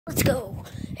Let's go.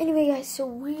 Anyway, guys, so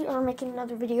we are making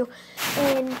another video,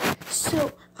 and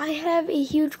so I have a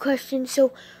huge question.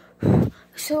 So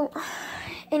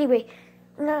anyway,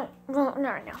 not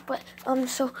right now, but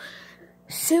so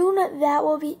soon that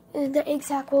will be the egg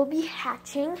sack will be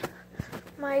hatching.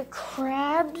 My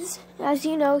crabs, as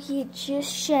you know, he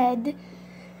just shed.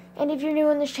 And if you're new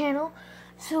on this channel,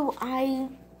 so I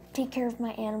take care of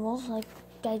my animals, like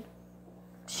I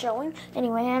showing.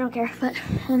 Anyway, I don't care, but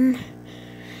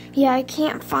yeah, I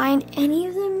can't find any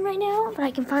of them right now, but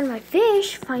I can find my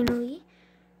fish, finally.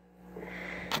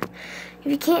 If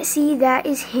you can't see, that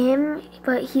is him,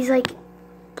 but he's like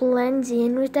blends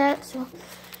in with that. So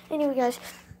anyway, guys,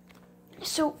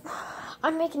 so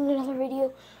I'm making another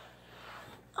video.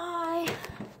 I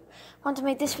want to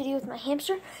make this video with my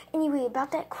hamster. Anyway,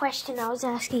 about that question I was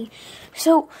asking.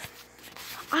 So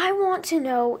I want to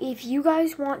know if you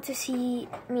guys want to see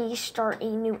me start a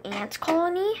new ant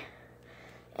colony.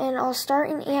 And I'll start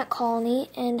an ant colony,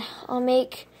 and I'll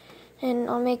make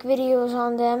videos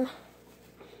on them,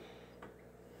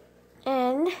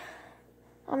 and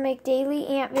I'll make daily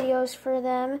ant videos for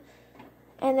them,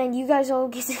 and then you guys all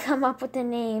get to come up with the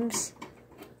names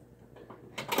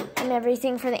and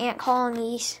everything for the ant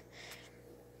colonies.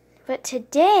 But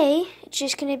today it's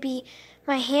just gonna be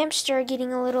my hamster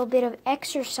getting a little bit of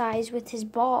exercise with his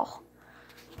ball.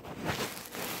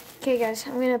 Okay, guys,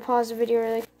 I'm gonna pause the video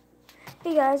really quick.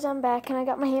 Hey guys, I'm back, and I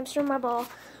got my hamster and my ball.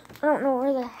 I don't know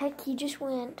where the heck he just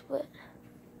went, but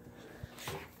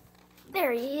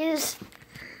there he is.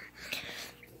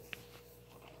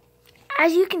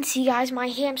 As you can see, guys, my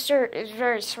hamster is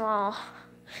very small.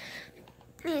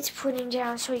 He's putting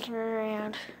down so he can run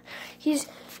around.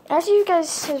 As you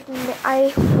guys have,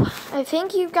 I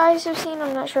think you guys have seen,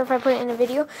 I'm not sure if I put it in a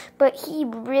video, but he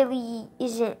really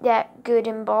isn't that good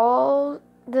in the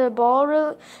ball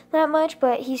really that much,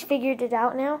 but he's figured it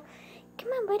out now.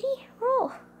 Come on, buddy,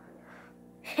 roll.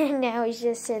 And now he's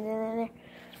just sitting in there.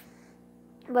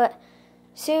 But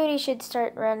soon he should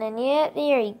start running. Yeah,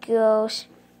 there he goes.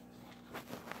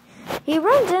 He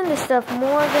runs into stuff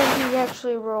more than he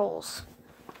actually rolls.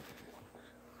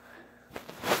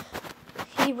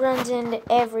 He runs into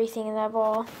everything in that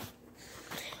ball.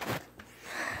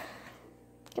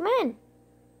 Come on.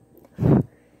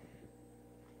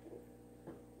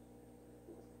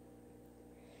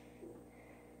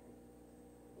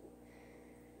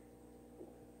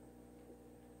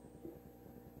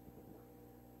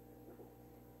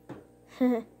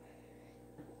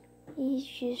 He's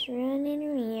just running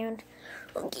around.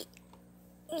 Okay,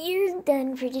 you're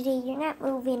done for today. You're not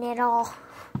moving at all.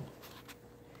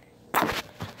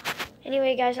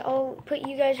 Anyway, guys, I'll put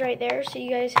you guys right there so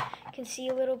you guys can see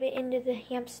a little bit into the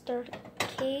hamster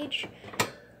cage.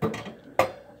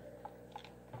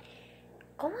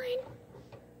 Go on.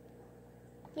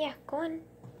 Yeah, go on.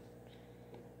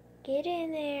 Get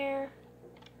in there.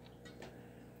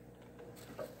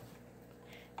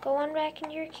 Go on back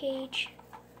into your cage.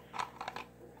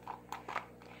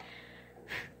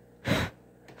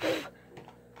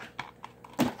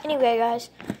 Anyway,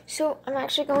 guys, so I'm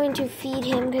actually going to feed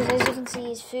him because, as you can see,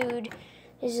 his food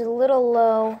is a little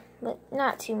low, but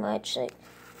not too much. Like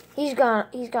he's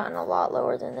gotten a lot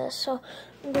lower than this. So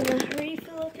I'm gonna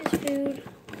refill up his food.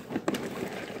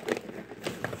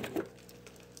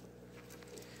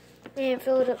 I didn't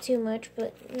fill it up too much,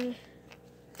 but.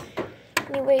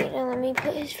 Anyway, now let me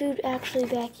put his food actually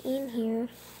back in here.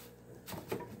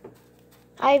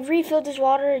 I refilled his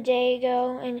water a day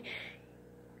ago, and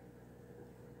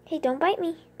hey, don't bite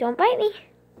me. Don't bite me.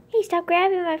 Hey, stop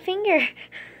grabbing my finger.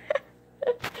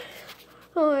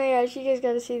 Oh my gosh, you guys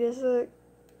gotta see this.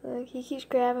 Look, he keeps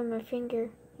grabbing my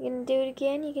finger. You gonna do it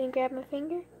again? You gonna grab my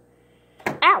finger?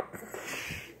 Ow!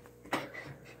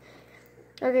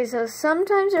 Okay, so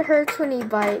sometimes it hurts when he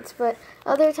bites, but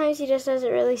other times he just does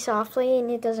it really softly and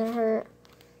it doesn't hurt.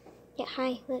 Yeah,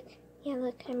 hi, look. Yeah,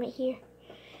 look, I'm right here.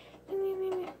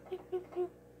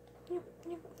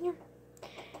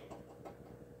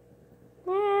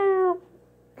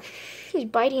 He's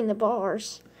biting the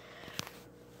bars.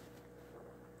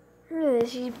 Look at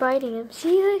this, he's biting him.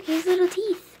 See, look, his little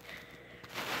teeth.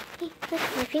 Hey, look,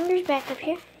 my finger's back up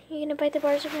here. You gonna bite the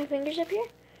bars with my fingers up here?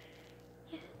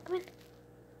 Yeah, come on.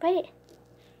 Bite it.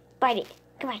 Bite it.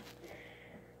 Come on.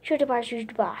 Show the bars. Who's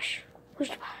the boss? Who's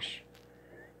the boss?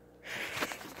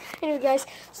 Anyway, guys,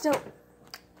 so,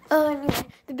 anyway,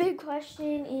 the big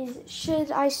question is, should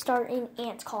I start an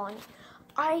ant colony?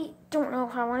 I don't know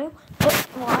if I want to, but,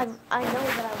 well, I know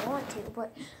that I want to,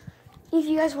 but if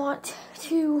you guys want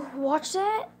to watch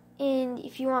that, And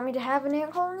if you want me to have an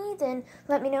ant colony, then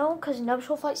let me know, because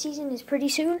nuptial flight season is pretty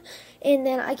soon. And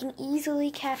then I can easily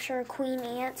capture a queen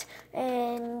ant,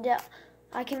 and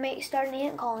I can start an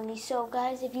ant colony. So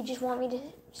guys, if you just want me to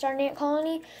start an ant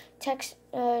colony,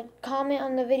 comment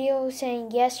on the video saying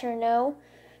yes or no.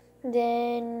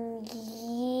 Then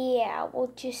yeah,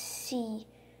 we'll just see.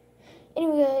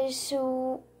 Anyway guys,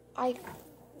 so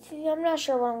I'm not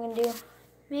sure what I'm gonna do.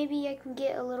 Maybe I can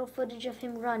get a little footage of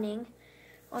him running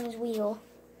on his wheel.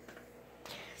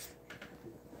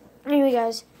 Anyway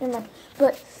guys, never mind.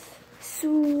 But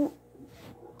so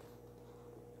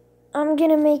I'm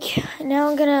gonna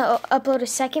upload a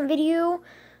second video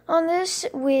on this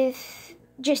with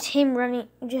just him running,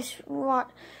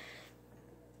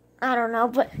 I don't know,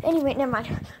 but anyway, never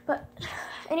mind. But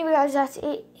anyway guys, that's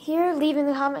it here. Leave in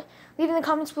the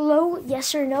comments below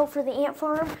yes or no for the ant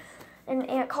farm and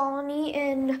ant colony,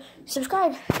 and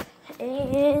subscribe.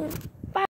 And